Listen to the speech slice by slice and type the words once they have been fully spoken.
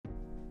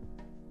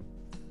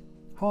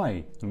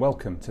Hi, and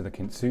welcome to the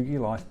Kintsugi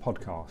Life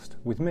podcast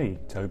with me,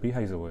 Toby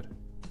Hazelwood.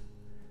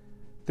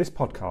 This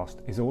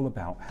podcast is all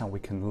about how we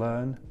can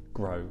learn,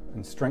 grow,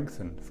 and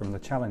strengthen from the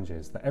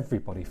challenges that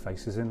everybody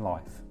faces in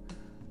life,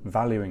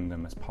 valuing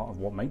them as part of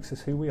what makes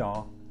us who we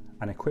are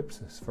and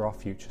equips us for our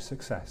future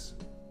success.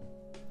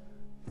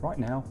 Right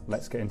now,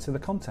 let's get into the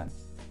content.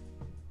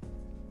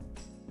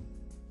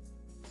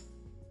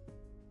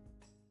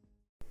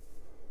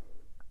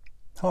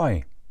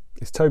 Hi,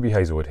 it's Toby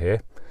Hazelwood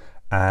here.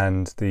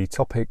 And the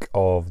topic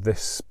of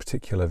this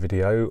particular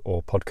video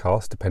or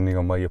podcast, depending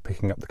on where you're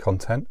picking up the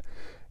content,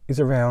 is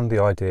around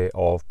the idea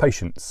of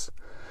patience.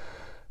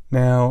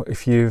 Now,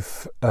 if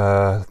you've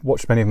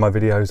watched many of my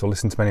videos or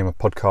listened to many of my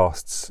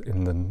podcasts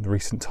in the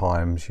recent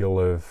times, you'll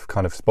have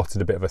kind of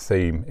spotted a bit of a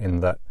theme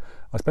in that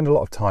I spend a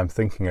lot of time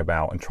thinking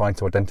about and trying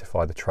to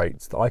identify the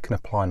traits that I can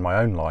apply in my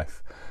own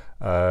life,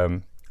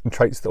 and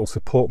traits that will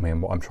support me in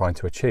what I'm trying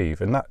to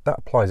achieve. And that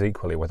applies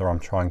equally whether I'm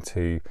trying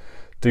to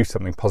do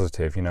something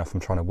positive, if I'm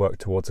trying to work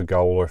towards a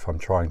goal, or if I'm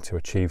trying to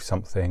achieve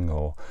something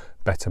or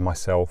better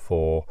myself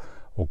or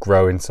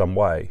grow in some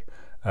way.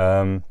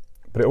 But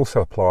it also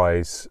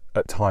applies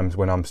at times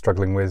when I'm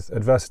struggling with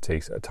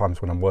adversities, at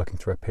times when I'm working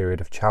through a period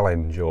of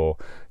challenge or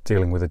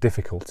dealing with a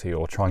difficulty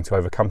or trying to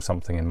overcome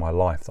something in my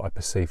life that I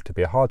perceive to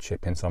be a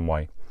hardship in some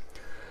way.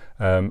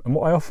 And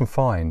what I often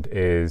find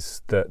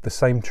is that the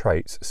same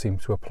traits seem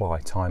to apply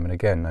time and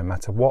again, no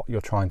matter what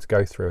you're trying to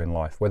go through in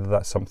life, whether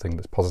that's something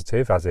that's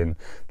positive, as in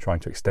trying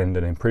to extend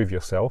and improve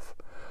yourself,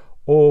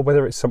 or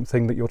whether it's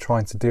something that you're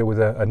trying to deal with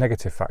a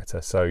negative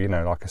factor. So,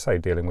 like I say,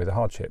 dealing with a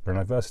hardship or an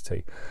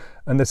adversity.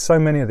 And there's so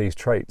many of these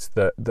traits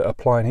that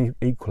apply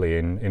equally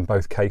in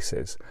both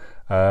cases.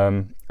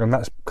 And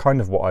that's kind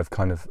of what I've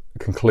kind of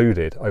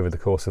concluded over the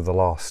course of the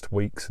last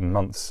weeks and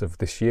months of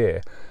this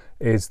year,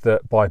 is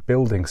that by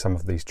building some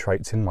of these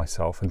traits in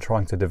myself and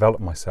trying to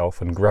develop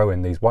myself and grow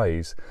in these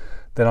ways,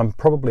 then I'm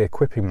probably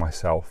equipping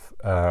myself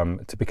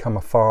to become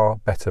a far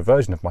better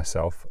version of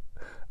myself,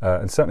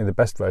 and certainly the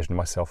best version of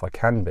myself I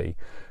can be,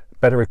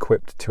 better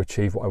equipped to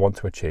achieve what I want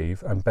to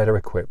achieve and better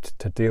equipped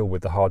to deal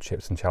with the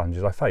hardships and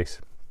challenges I face.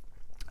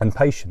 And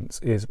patience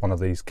is one of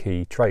these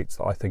key traits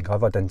that I think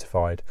I've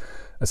identified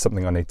as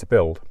something I need to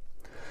build.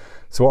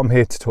 So what I'm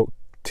here to talk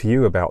to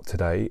you about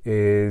today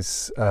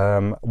is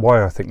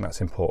why I think that's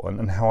important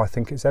and how I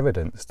think it's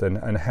evidenced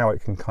and how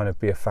it can kind of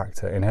be a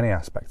factor in any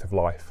aspect of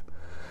life.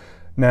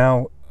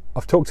 Now,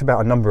 I've talked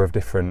about a number of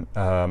different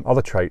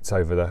other traits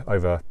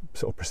over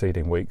sort of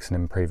preceding weeks and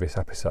in previous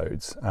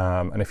episodes,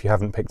 and if you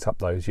haven't picked up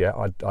those yet,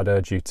 I'd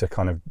urge you to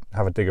kind of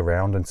have a dig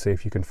around and see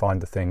if you can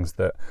find the things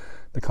that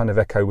kind of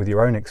echo with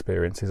your own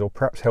experiences, or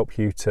perhaps help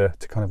you to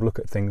kind of look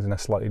at things in a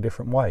slightly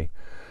different way.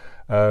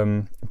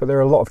 But there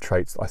are a lot of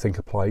traits that I think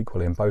apply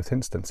equally in both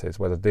instances,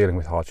 whether dealing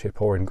with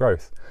hardship or in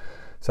growth.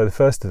 So the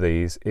first of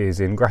these is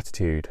in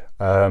gratitude.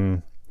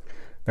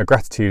 Now,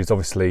 gratitude is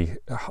obviously,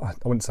 I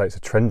wouldn't say it's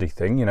a trendy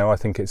thing, I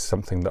think it's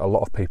something that a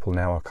lot of people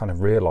now are kind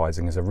of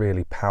realising is a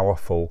really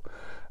powerful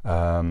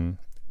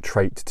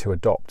trait to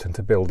adopt and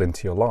to build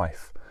into your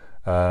life.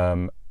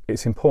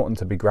 It's important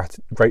to be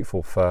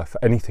grateful for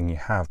anything you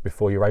have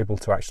before you're able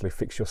to actually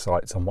fix your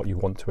sights on what you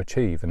want to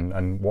achieve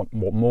and what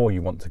more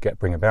you want to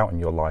bring about in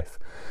your life.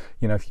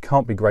 If you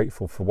can't be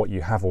grateful for what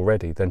you have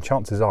already, then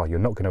chances are you're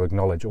not going to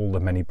acknowledge all the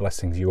many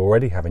blessings you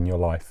already have in your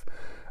life.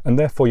 And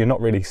therefore you're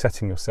not really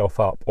setting yourself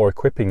up or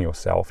equipping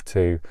yourself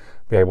to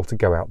be able to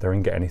go out there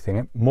and get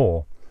anything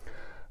more.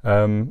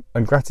 And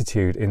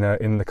gratitude in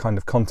the kind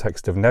of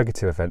context of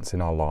negative events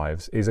in our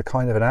lives is a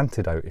kind of an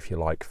antidote, if you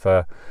like,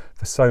 for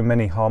so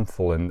many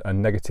harmful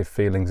and negative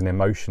feelings and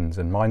emotions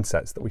and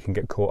mindsets that we can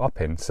get caught up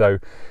in. So,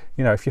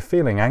 if you're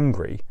feeling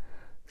angry,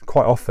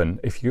 quite often,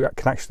 if you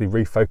can actually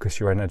refocus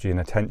your energy and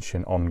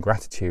attention on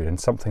gratitude and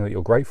something that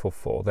you're grateful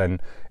for, then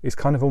it's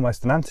kind of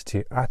almost an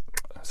antidote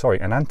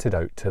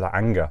to that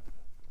anger.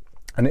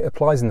 And it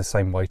applies in the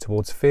same way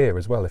towards fear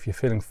as well. If you're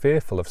feeling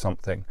fearful of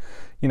something,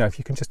 if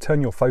you can just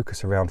turn your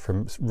focus around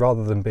from,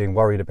 rather than being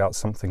worried about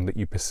something that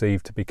you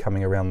perceive to be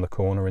coming around the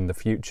corner in the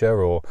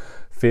future, or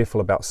fearful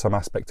about some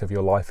aspect of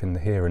your life in the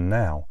here and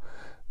now,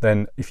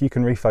 then if you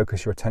can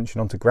refocus your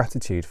attention onto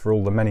gratitude for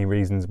all the many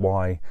reasons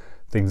why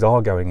things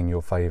are going in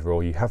your favour,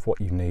 or you have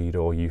what you need,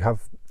 or you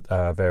have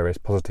various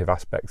positive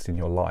aspects in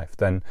your life,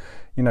 then,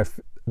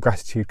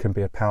 gratitude can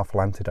be a powerful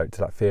antidote to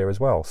that fear as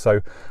well.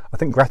 So I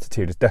think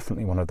gratitude is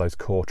definitely one of those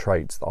core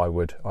traits that I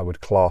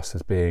would class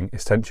as being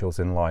essentials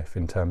in life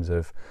in terms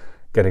of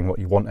getting what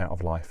you want out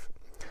of life.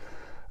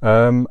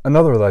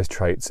 Another of those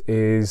traits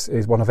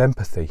is one of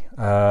empathy.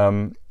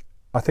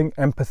 I think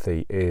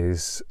empathy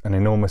is an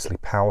enormously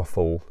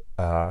powerful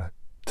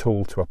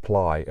tool to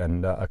apply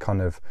and a kind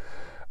of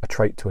a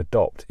trait to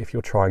adopt if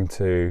you're trying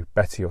to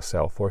better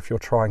yourself, or if you're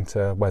trying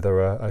to weather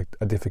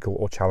a difficult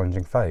or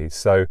challenging phase.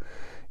 So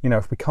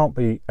if we can't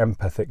be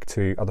empathic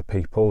to other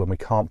people and we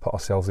can't put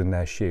ourselves in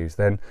their shoes,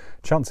 then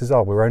chances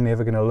are we're only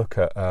ever going to look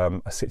at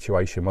a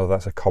situation, whether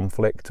that's a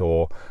conflict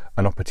or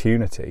an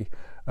opportunity,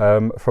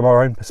 from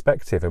our own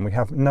perspective, and we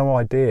have no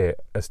idea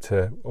as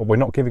to, or we're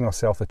not giving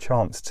ourselves a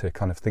chance to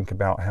kind of think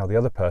about how the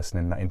other person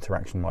in that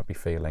interaction might be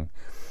feeling.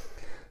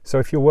 So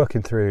if you're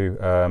working through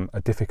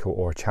a difficult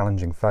or a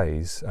challenging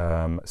phase,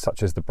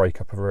 such as the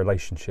breakup of a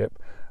relationship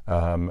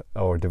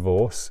or a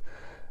divorce,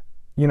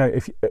 you know,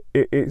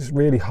 it's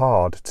really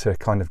hard to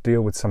kind of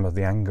deal with some of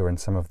the anger and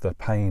some of the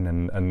pain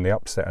and the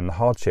upset and the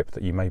hardship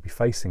that you may be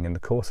facing in the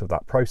course of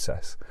that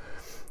process.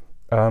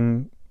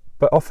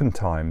 But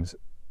oftentimes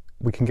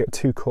we can get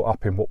too caught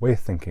up in what we're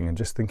thinking and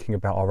just thinking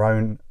about our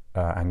own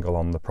angle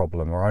on the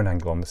problem, our own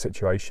angle on the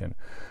situation.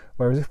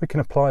 Whereas if we can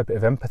apply a bit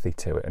of empathy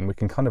to it and we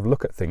can kind of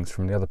look at things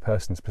from the other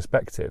person's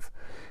perspective,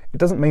 it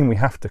doesn't mean we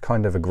have to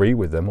kind of agree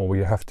with them or we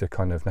have to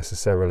kind of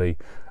necessarily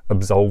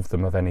absolve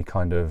them of any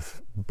kind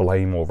of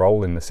blame or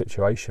role in the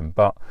situation,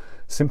 but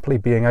simply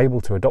being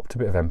able to adopt a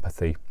bit of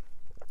empathy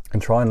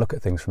and try and look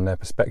at things from their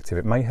perspective.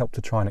 It may help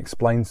to try and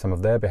explain some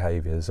of their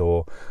behaviours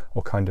or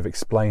kind of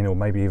explain or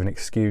maybe even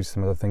excuse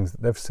some of the things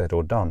that they've said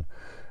or done.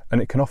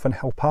 And it can often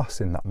help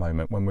us in that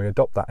moment when we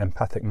adopt that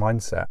empathic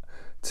mindset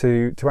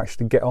to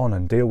actually get on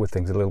and deal with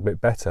things a little bit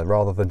better,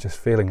 rather than just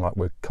feeling like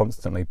we're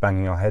constantly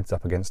banging our heads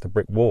up against a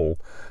brick wall,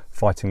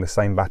 fighting the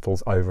same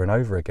battles over and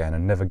over again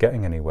and never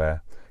getting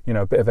anywhere. You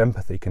know, a bit of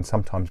empathy can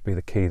sometimes be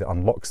the key that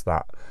unlocks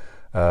that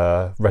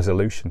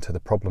resolution to the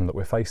problem that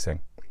we're facing.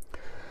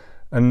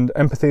 And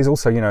empathy is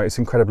also, you know, it's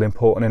incredibly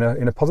important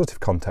in a positive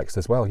context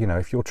as well. You know,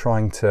 if you're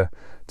trying to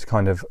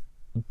kind of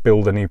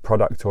build a new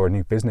product or a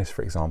new business,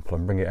 for example,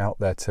 and bring it out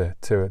there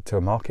to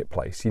a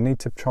marketplace, you need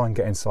to try and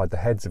get inside the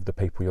heads of the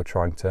people you're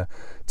trying to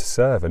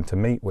serve and to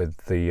meet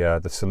with the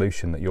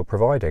solution that you're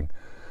providing.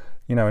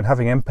 You know, and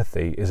having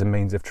empathy is a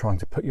means of trying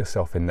to put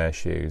yourself in their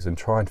shoes and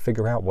try and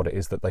figure out what it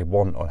is that they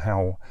want or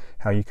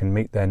how you can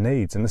meet their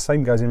needs. And the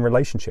same goes in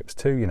relationships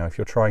too. You know, if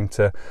you're trying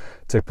to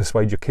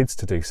persuade your kids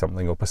to do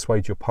something or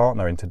persuade your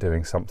partner into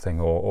doing something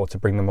or to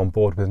bring them on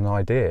board with an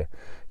idea,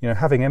 you know,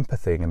 having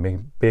empathy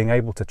and being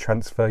able to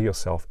transfer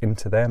yourself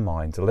into their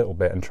minds a little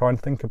bit and try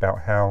and think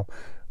about how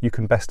you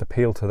can best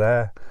appeal to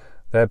their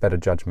better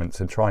judgments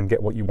and try and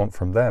get what you want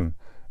from them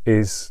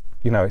is,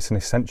 you know, it's an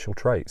essential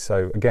trait.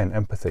 So again,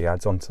 empathy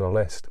adds onto the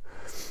list.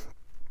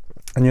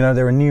 And you know,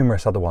 there are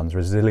numerous other ones.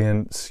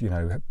 Resilience, you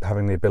know,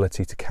 having the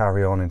ability to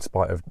carry on in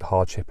spite of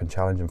hardship and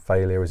challenge and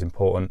failure is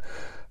important.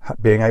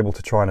 Being able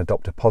to try and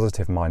adopt a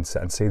positive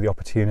mindset and see the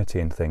opportunity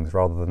in things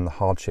rather than the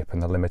hardship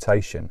and the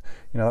limitation,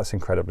 you know, that's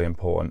incredibly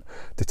important.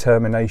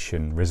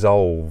 Determination,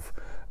 resolve,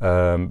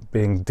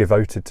 being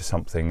devoted to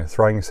something,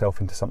 throwing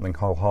yourself into something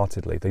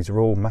wholeheartedly. These are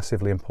all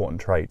massively important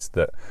traits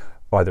that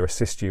either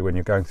assist you when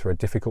you're going through a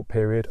difficult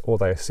period or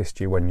they assist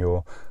you when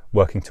you're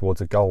working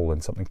towards a goal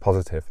and something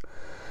positive.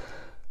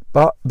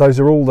 But those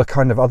are all the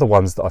kind of other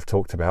ones that I've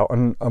talked about,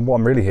 and what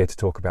I'm really here to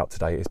talk about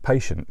today is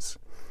patience.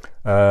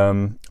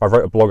 I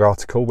wrote a blog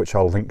article which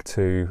I'll link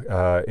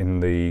to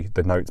in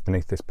the notes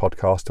beneath this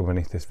podcast or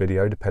beneath this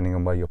video, depending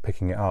on where you're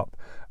picking it up,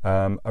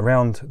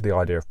 around the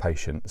idea of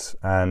patience.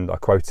 And I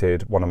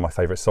quoted one of my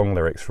favourite song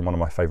lyrics from one of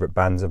my favourite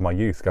bands of my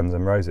youth, Guns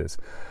N' Roses.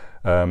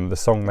 The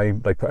song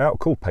they put out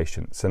called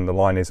Patience, and the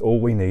line is, "All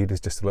we need is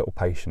just a little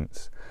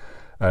patience."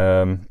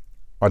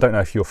 I don't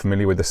know if you're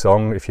familiar with the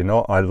song. If you're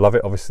not, I love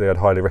it. Obviously, I'd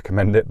highly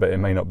recommend it, but it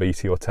may not be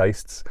to your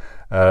tastes.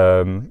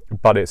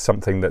 But it's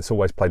something that's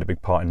always played a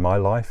big part in my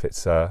life.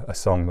 It's a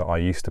song that I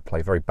used to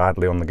play very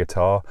badly on the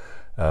guitar.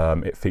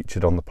 It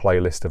featured on the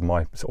playlist of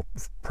my sort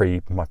of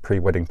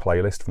pre-wedding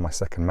playlist for my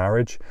second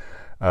marriage.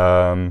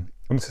 And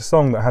it's a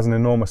song that has an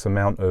enormous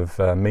amount of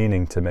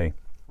meaning to me,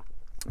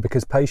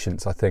 because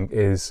patience, I think,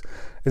 is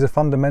a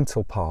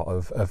fundamental part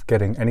of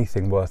getting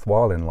anything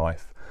worthwhile in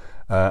life.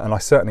 And I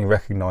certainly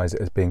recognise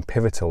it as being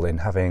pivotal in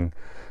having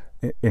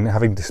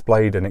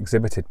displayed and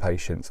exhibited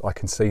patience. I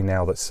can see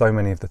now that so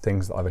many of the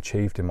things that I've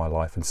achieved in my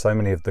life and so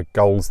many of the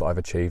goals that I've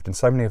achieved and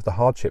so many of the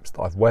hardships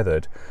that I've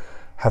weathered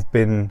have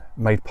been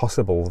made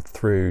possible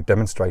through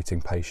demonstrating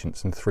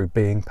patience and through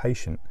being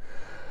patient.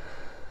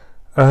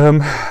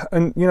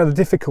 And you know, the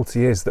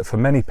difficulty is that for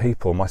many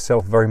people,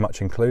 myself very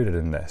much included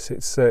in this,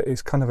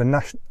 it's kind of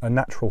a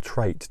natural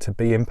trait to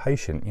be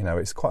impatient. You know,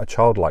 it's quite a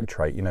childlike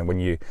trait. You know, when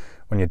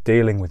you're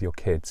dealing with your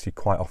kids, you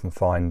quite often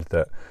find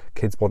that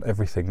kids want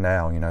everything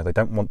now. You know, they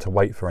don't want to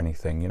wait for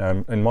anything. You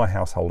know, in my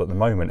household at the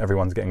moment,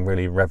 everyone's getting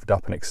really revved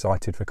up and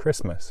excited for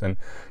Christmas, and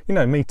you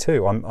know, me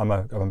too. I'm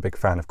a big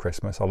fan of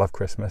Christmas. I love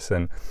Christmas,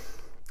 and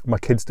my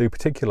kids do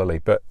particularly,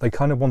 but they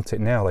kind of want it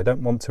now. They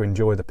don't want to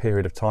enjoy the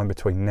period of time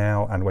between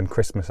now and when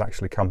Christmas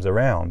actually comes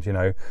around. You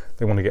know,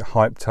 they want to get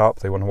hyped up,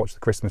 they want to watch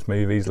the Christmas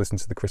movies, listen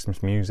to the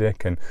Christmas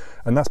music, and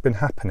that's been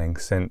happening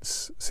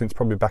since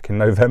probably back in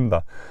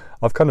November.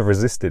 I've kind of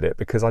resisted it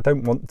because I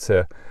don't want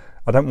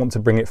to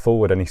bring it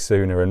forward any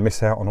sooner and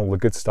miss out on all the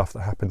good stuff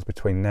that happens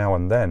between now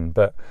and then.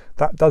 But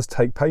that does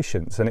take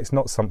patience, and it's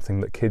not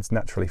something that kids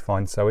naturally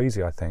find so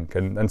easy, I think.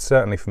 And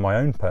certainly from my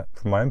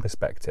own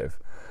perspective,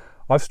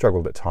 I've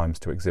struggled at times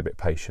to exhibit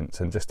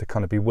patience and just to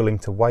kind of be willing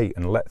to wait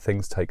and let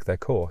things take their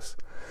course.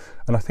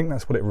 And I think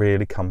that's what it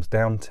really comes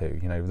down to.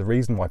 You know, the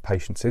reason why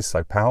patience is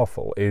so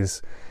powerful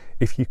is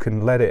if you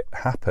can let it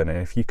happen and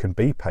if you can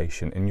be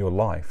patient in your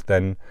life,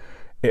 then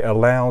it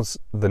allows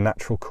the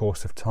natural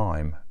course of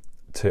time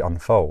to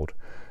unfold.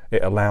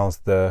 It allows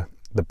the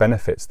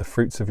benefits, the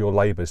fruits of your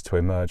labours to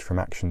emerge from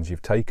actions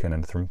you've taken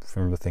and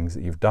from the things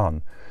that you've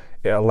done.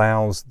 It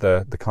allows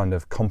the kind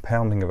of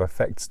compounding of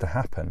effects to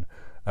happen,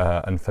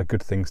 and for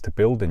good things to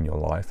build in your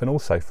life, and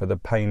also for the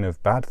pain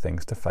of bad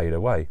things to fade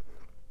away.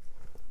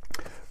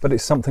 But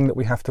it's something that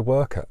we have to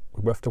work at.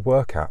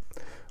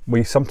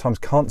 We sometimes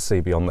can't see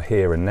beyond the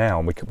here and now,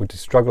 and we're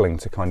just struggling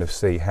to kind of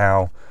see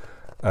how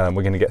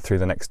we're going to get through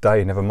the next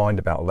day, never mind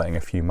about letting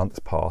a few months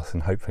pass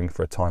and hoping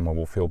for a time when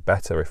we'll feel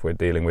better if we're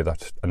dealing with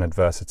an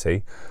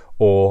adversity,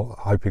 or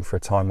hoping for a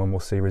time when we'll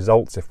see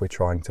results if we're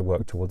trying to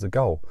work towards a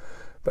goal.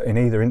 But in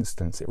either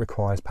instance, it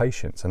requires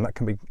patience, and that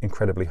can be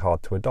incredibly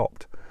hard to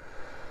adopt.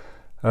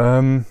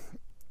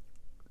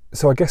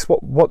 So I guess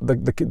what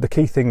the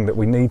key thing that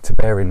we need to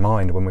bear in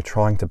mind when we're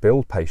trying to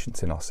build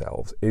patience in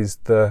ourselves is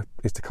to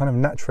kind of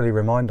naturally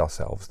remind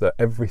ourselves that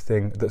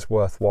everything that's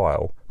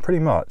worthwhile pretty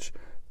much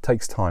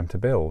takes time to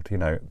build.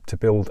 To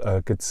build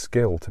a good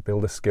skill, to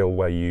build a skill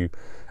where you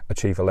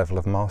achieve a level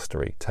of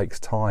mastery, takes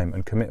time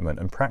and commitment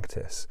and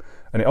practice,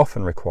 and it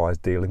often requires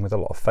dealing with a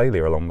lot of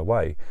failure along the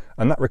way,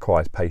 and that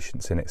requires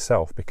patience in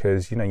itself,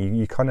 because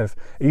you kind of,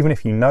 even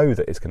if you know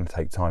that it's going to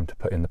take time to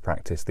put in the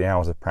practice, the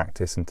hours of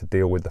practice, and to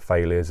deal with the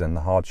failures and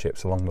the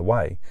hardships along the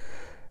way,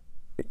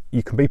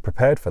 you can be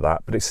prepared for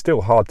that, but it's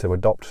still hard to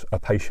adopt a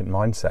patient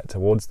mindset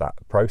towards that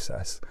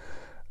process.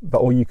 But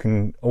all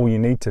you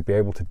need to be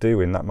able to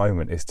do in that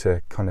moment is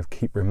to kind of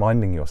keep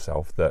reminding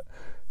yourself that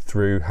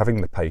through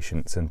having the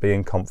patience and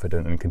being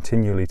confident and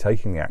continually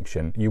taking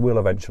action, you will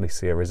eventually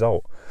see a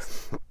result.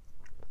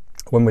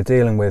 When we're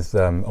dealing with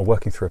or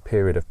working through a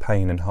period of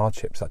pain and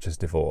hardship such as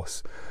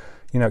divorce,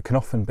 it can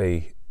often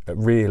be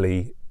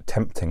really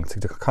tempting to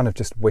kind of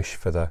just wish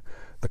for the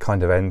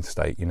kind of end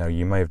state.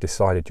 You may have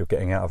decided you're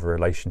getting out of a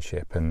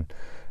relationship and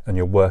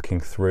you're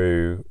working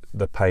through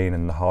the pain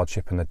and the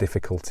hardship and the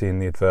difficulty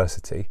and the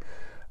adversity,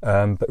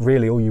 but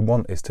really all you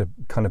want is to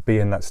kind of be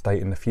in that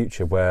state in the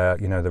future where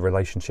the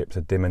relationship's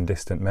a dim and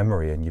distant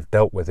memory, and you've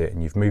dealt with it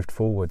and you've moved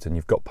forwards and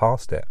you've got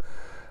past it.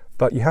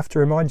 But you have to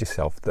remind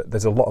yourself that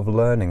there's a lot of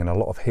learning and a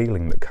lot of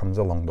healing that comes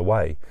along the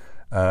way,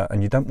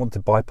 and you don't want to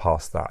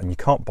bypass that, and you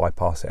can't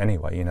bypass it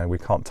anyway. We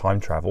can't time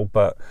travel,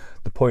 but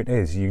the point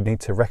is you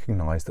need to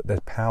recognise that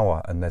there's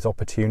power and there's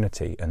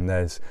opportunity and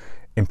there's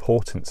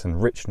importance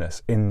and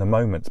richness in the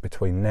moments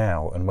between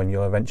now and when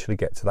you'll eventually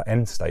get to that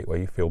end state where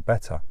you feel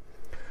better.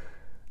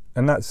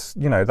 And that's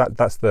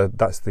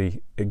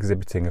the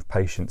exhibiting of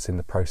patience in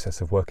the process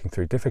of working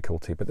through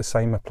difficulty. But the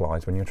same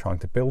applies when you're trying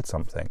to build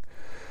something.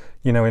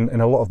 In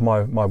a lot of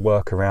my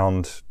work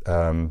around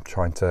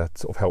trying to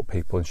sort of help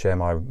people and share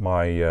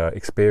my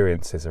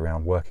experiences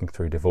around working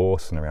through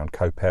divorce and around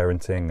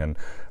co-parenting and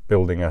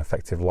building an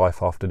effective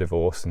life after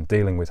divorce and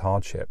dealing with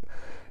hardship,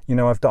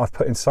 I've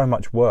put in so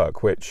much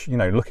work, which,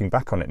 looking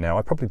back on it now,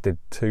 I probably did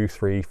 2,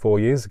 3, 4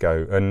 years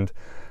ago. And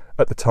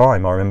at the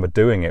time, I remember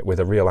doing it with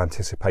a real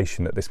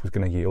anticipation that this was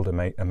going to yield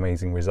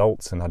amazing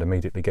results and I'd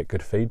immediately get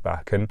good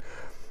feedback. And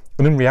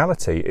in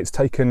reality, it's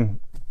taken,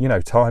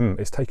 time,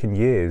 it's taken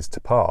years to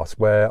pass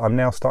where I'm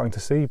now starting to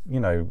see,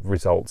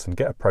 results and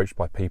get approached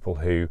by people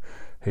who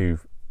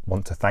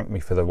want to thank me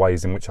for the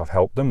ways in which I've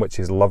helped them, which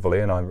is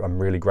lovely, and I'm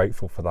really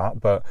grateful for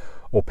that.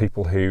 Or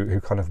people who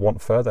kind of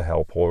want further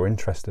help or are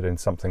interested in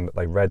something that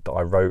they read that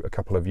I wrote a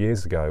couple of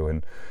years ago,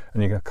 and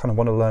you kind of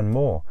want to learn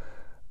more.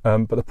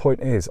 But the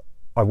point is,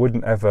 I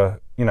wouldn't ever,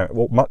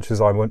 much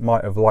as I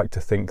might have liked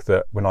to think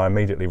that when I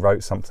immediately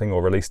wrote something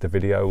or released a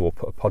video or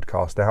put a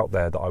podcast out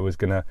there that I was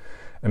going to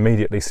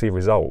immediately see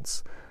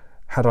results,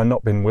 had I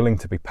not been willing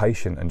to be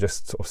patient and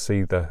just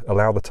sort of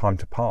allow the time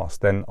to pass,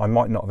 then I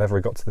might not have ever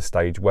got to the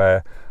stage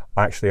where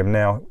I actually am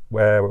now,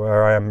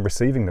 where I am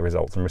receiving the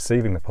results and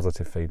receiving the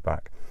positive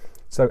feedback.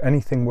 So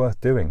anything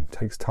worth doing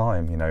takes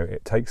time.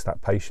 It takes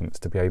that patience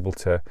to be able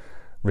to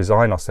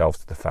resign ourselves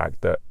to the fact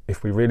that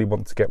if we really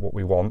want to get what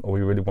we want, or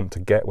we really want to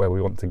get where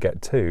we want to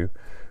get to,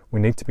 we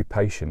need to be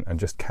patient and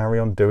just carry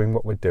on doing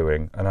what we're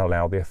doing and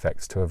allow the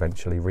effects to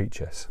eventually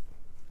reach us.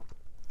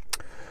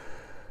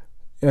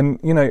 And,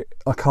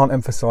 I can't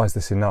emphasize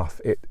this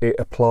enough. It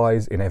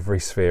applies in every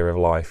sphere of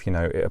life.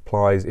 It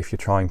applies if you're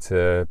trying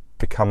to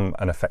become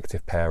an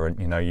effective parent.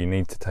 You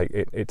need to take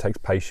it. It takes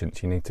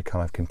patience. You need to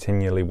kind of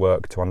continually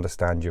work to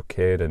understand your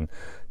kid and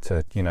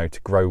to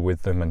grow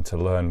with them and to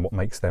learn what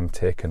makes them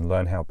tick and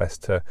learn how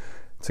best to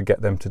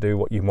get them to do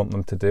what you want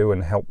them to do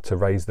and help to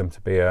raise them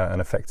to be an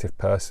effective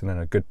person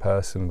and a good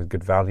person with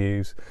good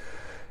values.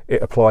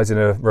 It applies in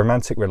a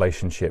romantic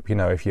relationship.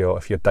 If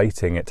you're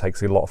dating, it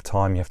takes a lot of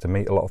time. You have to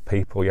meet a lot of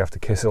people. You have to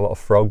kiss a lot of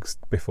frogs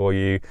before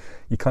you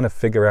kind of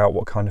figure out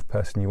what kind of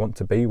person you want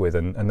to be with,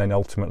 and then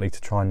ultimately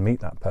to try and meet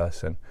that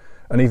person.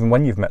 And even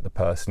when you've met the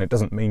person, it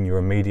doesn't mean you're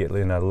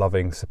immediately in a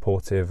loving,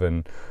 supportive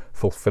and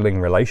fulfilling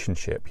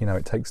relationship.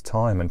 It takes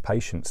time and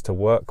patience to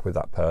work with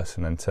that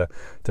person and to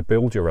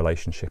build your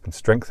relationship and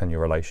strengthen your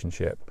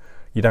relationship.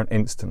 You don't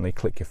instantly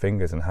click your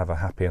fingers and have a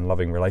happy and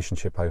loving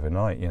relationship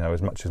overnight. You know,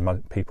 as much as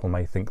people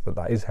may think that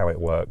that is how it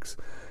works,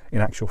 in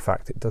actual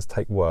fact, it does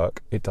take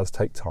work, it does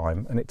take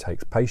time, and it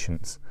takes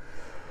patience.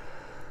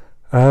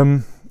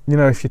 You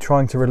know, if you're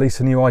trying to release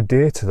a new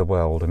idea to the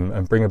world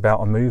and bring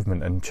about a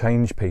movement and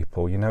change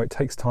people, you know, it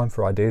takes time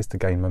for ideas to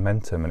gain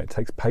momentum, and it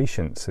takes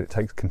patience. It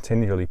takes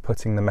continually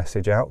putting the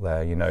message out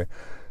there, you know.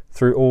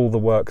 Through all the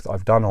work that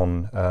I've done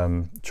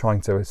on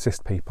trying to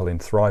assist people in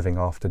thriving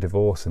after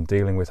divorce and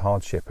dealing with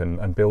hardship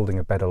and building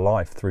a better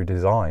life through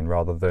design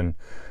rather than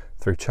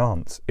through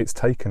chance, it's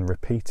taken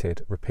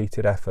repeated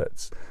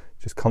efforts,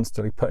 just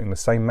constantly putting the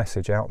same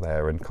message out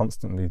there and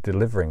constantly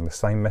delivering the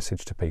same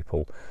message to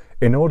people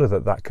in order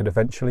that that could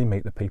eventually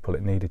meet the people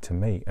it needed to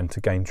meet and to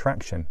gain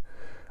traction.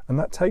 And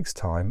that takes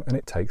time and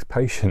it takes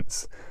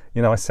patience.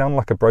 You know, I sound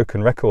like a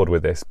broken record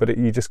with this, but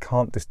you just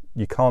can't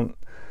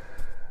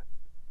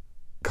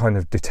kind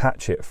of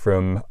detach it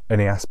from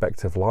any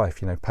aspect of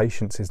life. You know,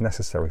 patience is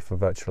necessary for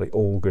virtually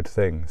all good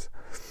things.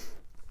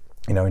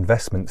 You know,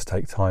 investments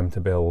take time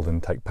to build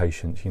and take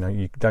patience. You know,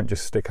 you don't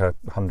just stick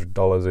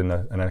 $100 in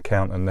an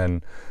account and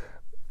then,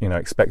 you know,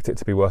 expect it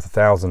to be worth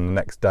 1,000 the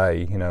next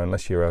day, you know,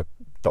 unless you're a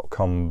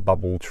 .com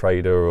bubble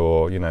trader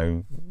or, you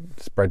know,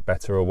 spread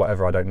better or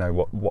whatever. I don't know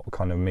what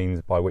kind of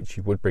means by which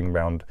you would bring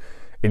around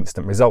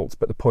instant results,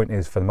 but the point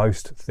is, for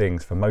most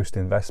things, for most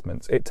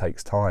investments, it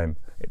takes time,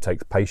 it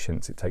takes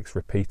patience, it takes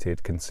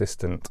repeated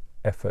consistent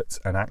efforts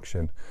and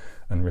action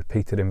and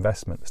repeated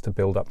investments to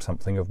build up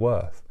something of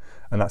worth.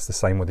 And that's the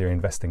same whether you're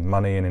investing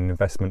money in an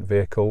investment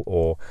vehicle,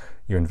 or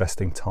you're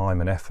investing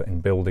time and effort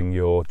in building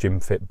your gym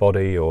fit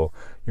body, or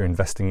you're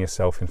investing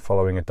yourself in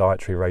following a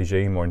dietary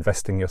regime, or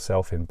investing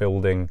yourself in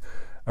building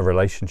a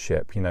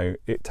relationship. You know,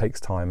 it takes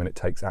time and it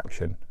takes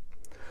action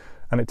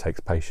and it takes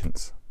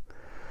patience.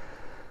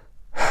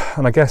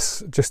 And I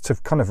guess just to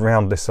kind of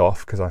round this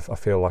off, because I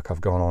feel like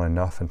I've gone on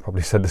enough and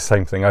probably said the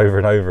same thing over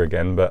and over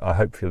again, but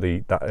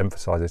hopefully that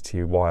emphasises to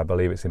you why I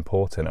believe it's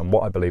important and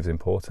what I believe is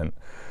important.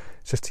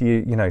 It's just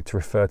to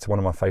refer to one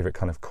of my favourite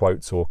kind of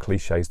quotes or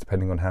cliches,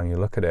 depending on how you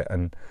look at it,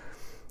 and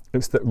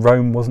it's that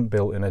Rome wasn't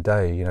built in a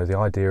day. You know, the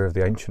idea of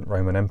the ancient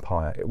Roman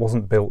Empire, it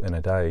wasn't built in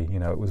a day. You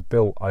know, it was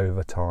built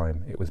over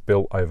time. It was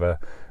built over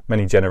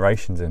many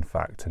generations, in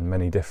fact, and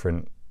many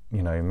different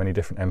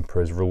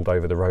emperors ruled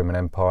over the Roman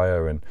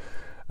Empire, and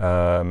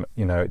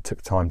you know, it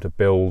took time to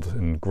build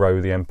and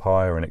grow the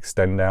empire and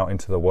extend out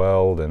into the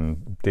world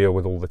and deal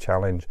with all the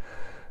challenge.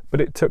 But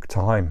it took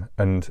time,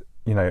 and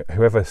you know,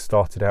 whoever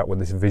started out with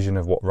this vision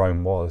of what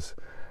Rome was,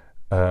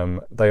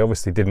 they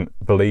obviously didn't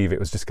believe it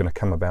was just going to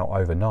come about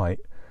overnight.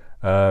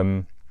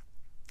 And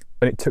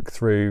it took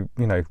through,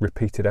 you know,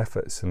 repeated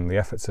efforts and the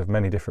efforts of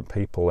many different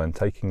people, and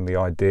taking the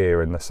idea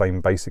and the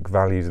same basic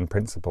values and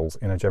principles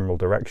in a general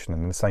direction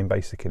and the same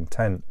basic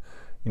intent,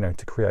 you know,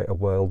 to create a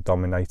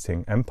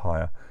world-dominating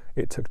empire.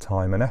 It took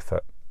time and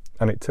effort,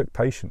 and it took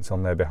patience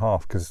on their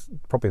behalf, because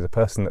probably the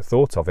person that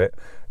thought of it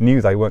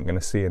knew they weren't going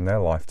to see in their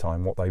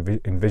lifetime what they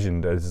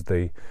envisioned as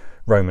the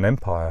Roman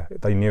Empire.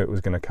 They knew it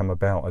was going to come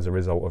about as a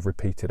result of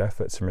repeated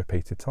efforts and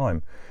repeated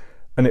time.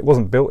 And it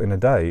wasn't built in a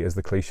day, as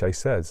the cliche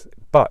says,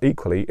 but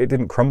equally it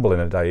didn't crumble in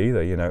a day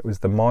either. You know, it was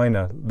the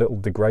minor little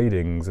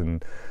degradings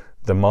and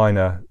the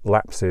minor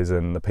lapses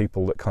and the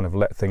people that kind of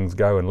let things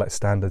go and let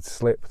standards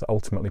slip that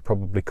ultimately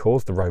probably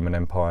caused the Roman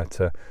Empire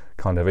to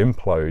kind of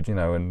implode, you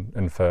know,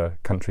 and for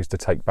countries to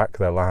take back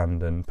their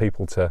land and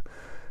people to,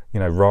 you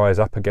know, rise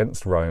up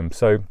against Rome.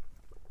 So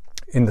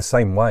in the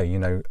same way, you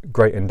know,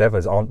 great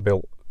endeavours aren't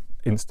built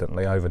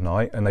instantly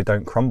overnight, and they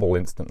don't crumble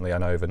instantly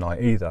and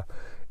overnight either.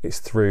 It's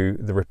through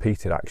the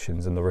repeated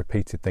actions and the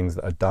repeated things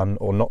that are done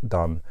or not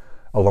done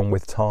along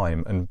with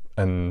time,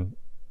 and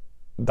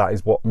that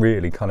is what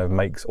really kind of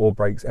makes or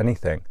breaks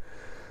anything.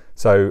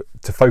 So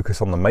to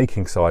focus on the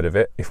making side of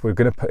it, if we're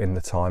going to put in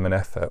the time and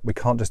effort, we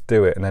can't just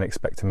do it and then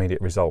expect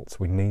immediate results.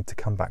 We need to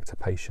come back to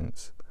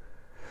patience.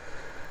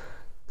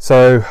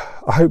 So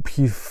I hope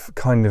you've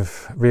kind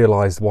of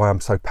realised why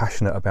I'm so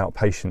passionate about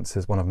patience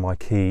as one of my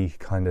key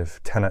kind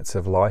of tenets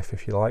of life,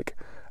 if you like.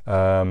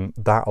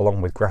 That,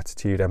 along with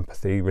gratitude,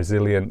 empathy,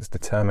 resilience,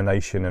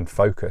 determination and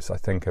focus, I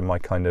think are my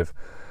kind of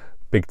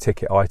big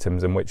ticket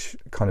items, in which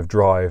kind of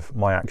drive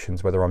my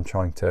actions, whether I'm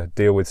trying to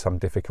deal with some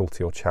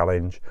difficulty or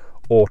challenge,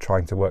 or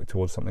trying to work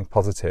towards something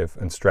positive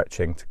and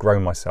stretching to grow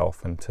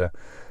myself and to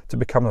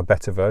become a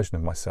better version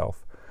of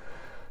myself.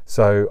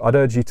 So I'd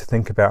urge you to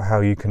think about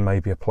how you can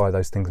maybe apply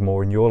those things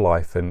more in your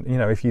life. And you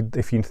know, if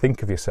you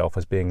think of yourself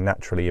as being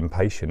naturally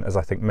impatient, as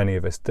I think many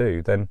of us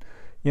do, then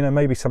you know,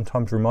 maybe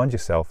sometimes remind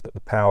yourself that the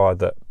power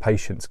that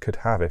patience could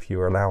have, if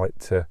you allow it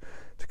to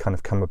kind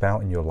of come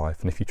about in your life,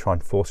 and if you try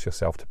and force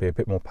yourself to be a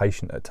bit more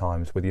patient at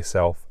times with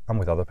yourself and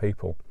with other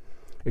people,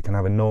 it can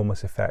have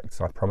enormous effects.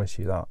 I promise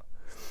you that.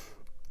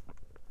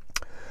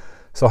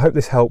 So I hope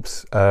this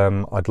helps.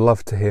 I'd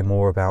love to hear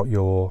more about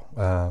your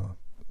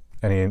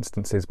any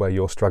instances where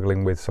you're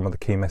struggling with some of the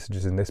key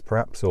messages in this,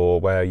 perhaps,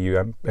 or where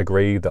you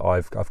agree that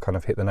I've kind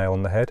of hit the nail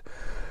on the head.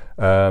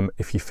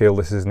 If you feel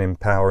this is an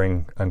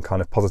empowering and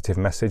kind of positive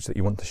message that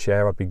you want to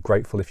share, I'd be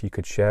grateful if you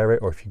could share it,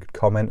 or if you could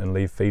comment and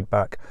leave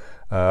feedback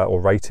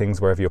or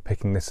ratings wherever you're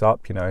picking this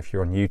up. If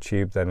you're on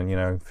YouTube,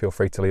 then feel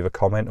free to leave a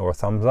comment or a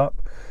thumbs up.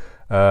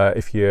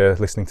 If you're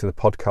listening to the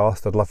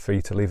podcast, I'd love for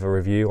you to leave a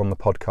review on the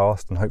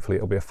podcast, and hopefully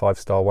it'll be a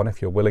 5-star one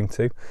if you're willing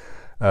to.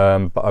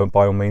 But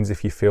by all means,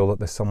 if you feel that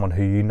there's someone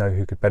who you know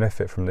who could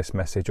benefit from this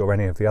message or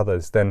any of the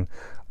others, then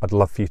I'd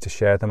love for you to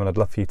share them, and I'd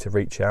love for you to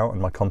reach out,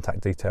 and my contact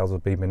details will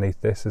be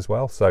beneath this as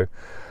well. So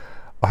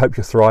I hope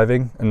you're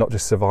thriving and not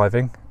just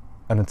surviving.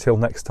 And until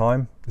next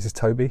time, this is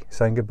Toby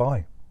saying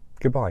goodbye.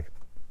 Goodbye.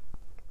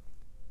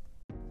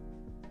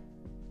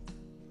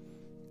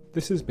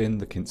 This has been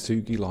the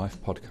Kintsugi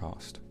Life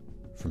podcast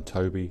from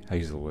Toby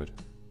Hazelwood.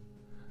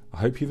 I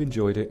hope you've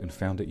enjoyed it and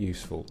found it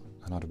useful,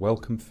 and I'd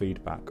welcome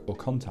feedback or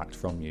contact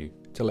from you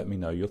to let me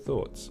know your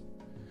thoughts.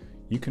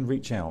 You can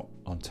reach out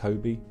on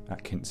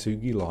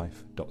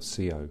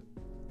toby@kintsugilife.co.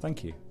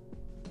 Thank you.